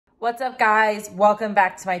What's up, guys? Welcome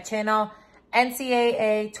back to my channel.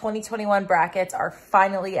 NCAA 2021 brackets are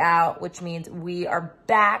finally out, which means we are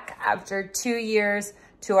back after 2 years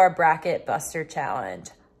to our Bracket Buster Challenge.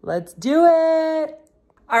 Let's do it.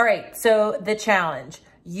 All right, so the challenge.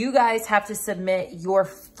 You guys have to submit your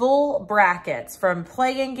full brackets from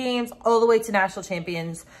play-in games all the way to national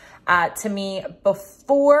champions to me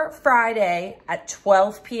before Friday at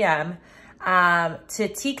 12 p.m. To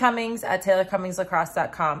T. Cummings at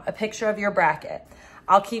TaylorCummingsLacrosse.com, a picture of your bracket.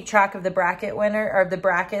 I'll keep track of the bracket winner or the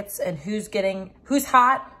brackets and who's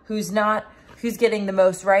hot, who's not, who's getting the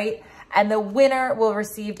most right. And the winner will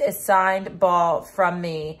receive a signed ball from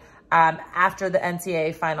me after the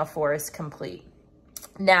NCAA Final Four is complete.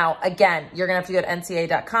 Now, again, you're gonna have to go to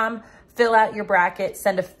NCAA.com, fill out your bracket,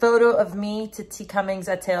 send a photo of me to T. Cummings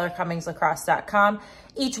at TaylorCummingsLacrosse.com.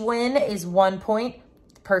 Each win is 1 point.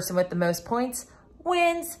 Person with the most points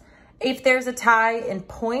wins. If there's a tie in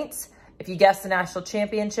points, if you guess the national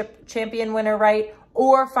champion winner right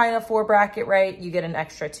or Final Four bracket right, you get an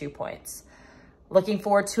extra 2 points. Looking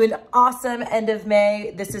forward to an awesome end of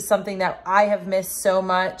May. This is something that I have missed so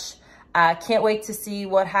much. Can't wait to see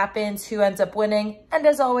what happens, who ends up winning. And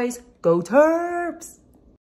as always, go Terps!